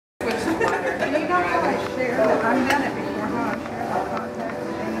You know how I share that? I've done it before, how I share the contact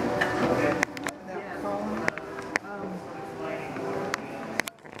with them without calling.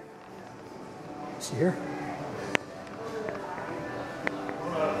 See here?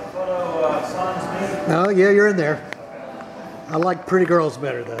 Oh, yeah, you're in there. I like pretty girls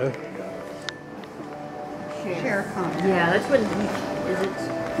better, though. Share contact. Yeah, that's what is it?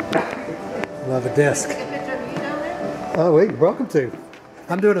 Love a desk. Take a picture of you down there? Oh, wait, you're welcome to.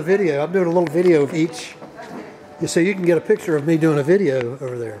 I'm doing a video. I'm doing a little video of each. So you can get a picture of me doing a video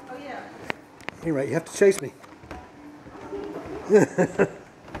over there. Oh, yeah. Anyway, you have to chase me.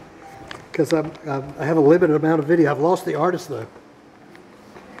 Because I have a limited amount of video. I've lost the artist, though.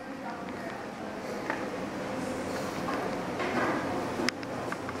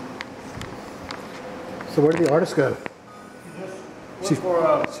 So where did the artist go? She for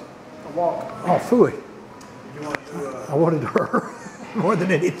a walk. Oh, phooey. You want to, I wanted her more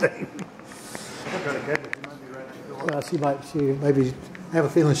than anything. I'll try to catch it. She might be right next door. She maybe, I have a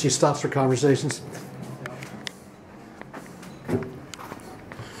feeling she stops for conversations.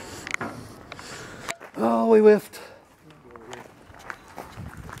 Oh, we whiffed.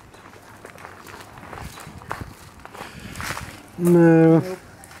 No.